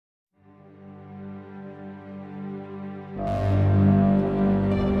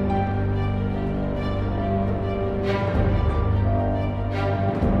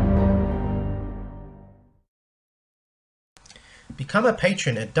Become a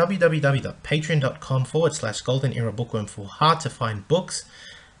patron at www.patreon.com/Golden Era Bookworm for hard to find books,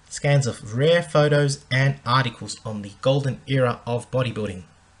 scans of rare photos, and articles on the golden era of bodybuilding.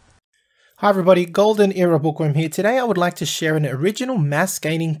 Hi everybody, Golden Era Bookworm here. Today I would like to share an original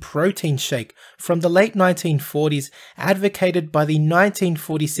mass-gaining protein shake from the late 1940s advocated by the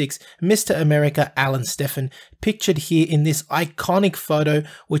 1946 Mr. America Alan Stephan, pictured here in this iconic photo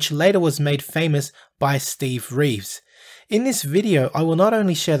which later was made famous by Steve Reeves. In this video, I will not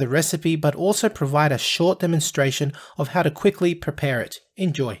only share the recipe but also provide a short demonstration of how to quickly prepare it.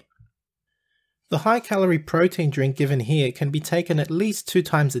 Enjoy! The high-calorie protein drink given here can be taken at least 2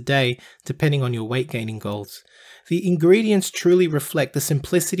 times a day, depending on your weight gaining goals. The ingredients truly reflect the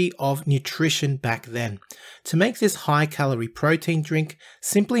simplicity of nutrition back then. To make this high-calorie protein drink,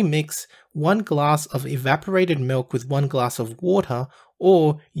 simply mix 1 glass of evaporated milk with 1 glass of water,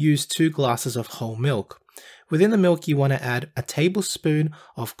 or use 2 glasses of whole milk. Within the milk, you want to add a tablespoon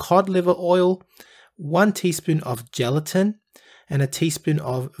of cod liver oil, 1 teaspoon of gelatin, and a teaspoon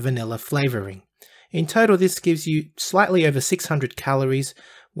of vanilla flavoring. In total, this gives you slightly over 600 calories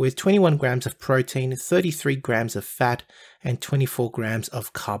with 21 grams of protein, 33 grams of fat, and 24 grams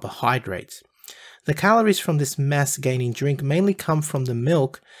of carbohydrates. The calories from this mass-gaining drink mainly come from the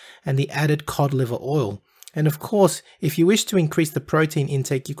milk and the added cod liver oil. And of course, if you wish to increase the protein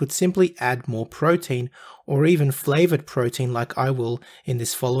intake, you could simply add more protein or even flavored protein like I will in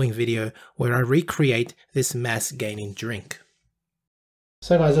this following video where I recreate this mass-gaining drink.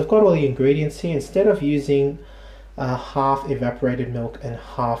 So guys, I've got all the ingredients here. Instead of using half evaporated milk and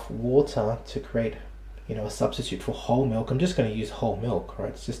half water to create, a substitute for whole milk, I'm just going to use whole milk, right?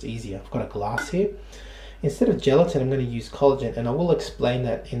 It's just easier. I've got a glass here. Instead of gelatin, I'm going to use collagen, and I will explain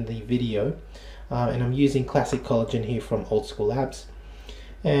that in the video. And I'm using classic collagen here from Old School Labs.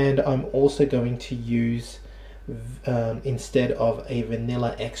 And I'm also going to use, instead of a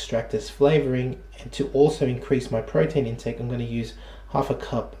vanilla extract as flavoring, and to also increase my protein intake, I'm going to use half a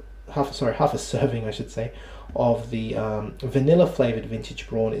serving, I should say, of the vanilla flavored vintage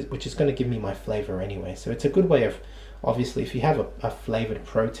brawn, which is going to give me my flavor anyway. So it's a good way of, obviously, if you have a flavored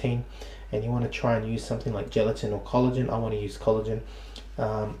protein and you want to try and use something like gelatin or collagen, I want to use collagen.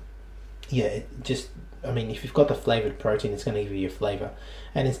 If you've got the flavored protein, it's going to give you your flavor.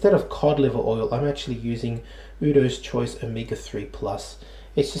 And instead of cod liver oil, I'm actually using Udo's Choice Omega-3 Plus.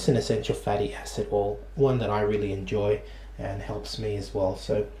 It's just an essential fatty acid oil, one that I really enjoy and helps me as well.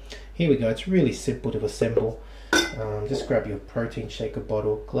 So here we go. It's really simple to assemble. Just grab your protein shaker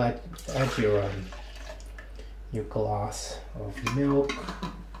bottle, add your glass of milk.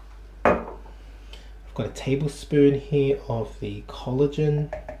 I've got a tablespoon here of the collagen.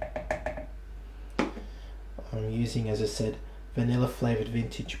 I'm using, as I said, vanilla flavored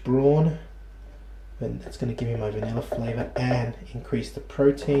vintage brawn, and that's going to give me my vanilla flavor and increase the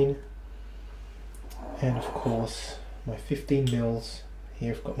protein. And of course, my 15 mils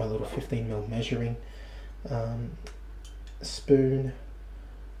here. I've got my little 15 mil measuring spoon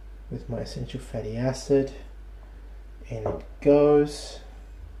with my essential fatty acid, and it goes,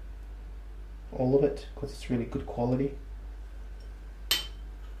 all of it, because it's really good quality.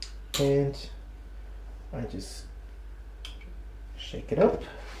 And I just shake it up.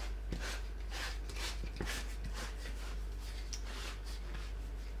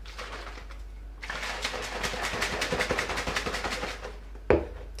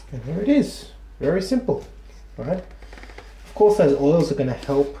 And there it is. Very simple, right? Of course, those oils are going to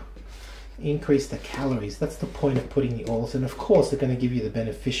help increase the calories. That's the point of putting the oils. And of course, they're going to give you the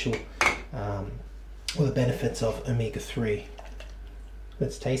beneficial, or the benefits of omega-3.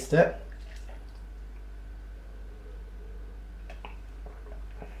 Let's taste it.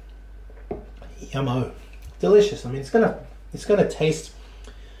 Yummo, delicious. I mean, it's gonna taste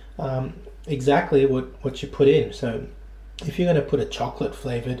exactly what you put in. So if you're gonna put a chocolate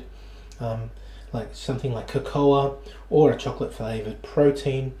flavored, like something like cocoa, or a chocolate flavored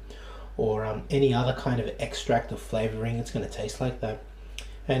protein, or any other kind of extract or flavoring, it's gonna taste like that.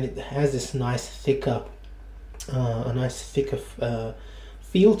 And it has this nice thicker,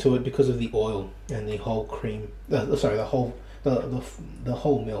 feel to it because of the oil and the whole cream. The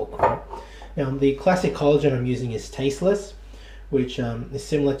whole milk, right? Now, the classic collagen I'm using is tasteless, which is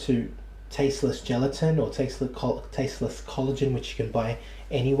similar to tasteless gelatin or tasteless collagen, which you can buy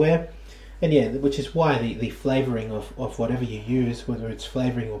anywhere. And yeah, which is why the flavoring of whatever you use, whether it's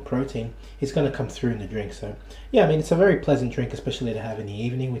flavoring or protein, is going to come through in the drink. So yeah, I mean, it's a very pleasant drink, especially to have in the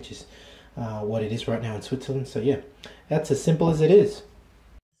evening, which is what it is right now in Switzerland. So yeah, that's as simple as it is.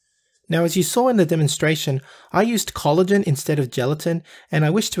 Now, as you saw in the demonstration, I used collagen instead of gelatin, and I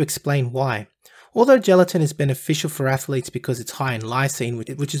wish to explain why. Although gelatin is beneficial for athletes because it's high in lysine,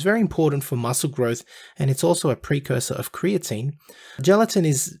 which is very important for muscle growth, and it's also a precursor of creatine, gelatin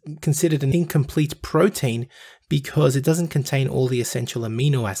is considered an incomplete protein because it doesn't contain all the essential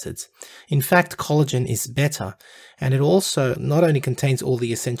amino acids. In fact, collagen is better, and it also not only contains all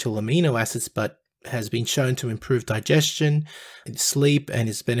the essential amino acids, but has been shown to improve digestion, sleep, and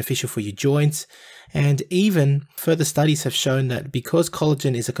is beneficial for your joints. And even further studies have shown that because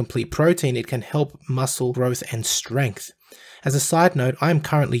collagen is a complete protein, it can help muscle growth and strength. As a side note, I'm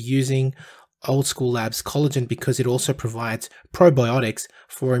currently using Old School Labs collagen because it also provides probiotics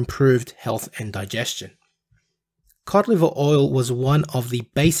for improved health and digestion. Cod liver oil was one of the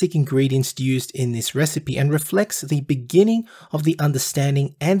basic ingredients used in this recipe and reflects the beginning of the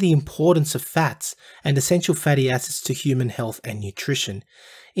understanding and the importance of fats and essential fatty acids to human health and nutrition.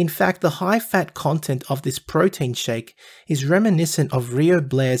 In fact, the high fat content of this protein shake is reminiscent of Rheo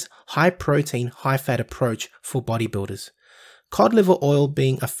Blair's high protein, high fat approach for bodybuilders. Cod liver oil,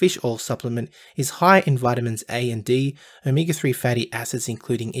 being a fish oil supplement, is high in vitamins A and D, omega-3 fatty acids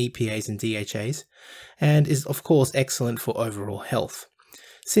including EPAs and DHAs, and is of course excellent for overall health.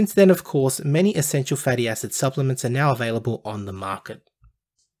 Since then, of course, many essential fatty acid supplements are now available on the market.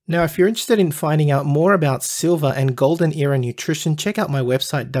 Now, if you're interested in finding out more about silver and golden era nutrition, check out my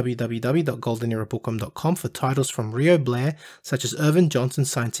website www.goldenerabookworm.com for titles from Rheo Blair, such as Irvin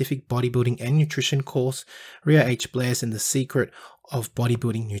Johnson's Scientific Bodybuilding and Nutrition course, Rhea H. Blair's In the Secret of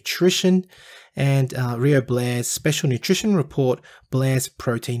Bodybuilding Nutrition, and Rheo Blair's Special Nutrition Report, Blair's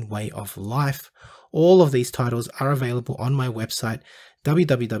Protein Way of Life. All of these titles are available on my website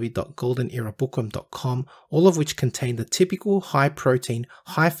www.goldenerabookworm.com, all of which contain the typical high-protein,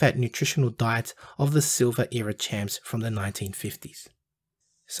 high-fat nutritional diets of the silver era champs from the 1950s.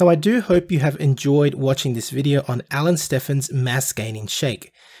 So I do hope you have enjoyed watching this video on Alan Stephan's mass gaining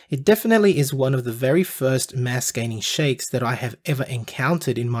shake. It definitely is one of the very first mass gaining shakes that I have ever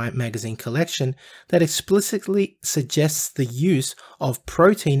encountered in my magazine collection that explicitly suggests the use of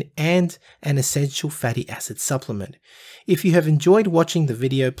protein and an essential fatty acid supplement. If you have enjoyed watching the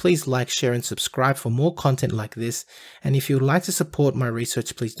video, please like, share, and subscribe for more content like this. And if you would like to support my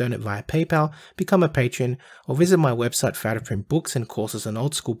research, please donate via PayPal, become a patron, or visit my website for how to print books and courses on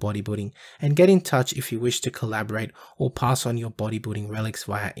old school bodybuilding, and get in touch if you wish to collaborate or pass on your bodybuilding relics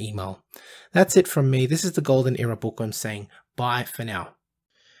via email. That's it from me. This is the Golden Era Bookworm saying bye for now.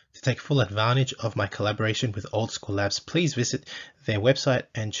 To take full advantage of my collaboration with Old School Labs, please visit their website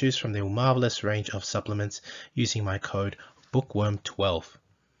and choose from their marvelous range of supplements using my code BOOKWORM12.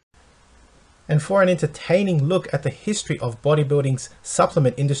 And for an entertaining look at the history of bodybuilding's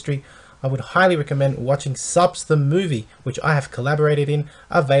supplement industry, I would highly recommend watching Subs the Movie, which I have collaborated in,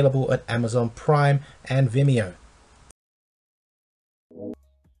 available at Amazon Prime and Vimeo.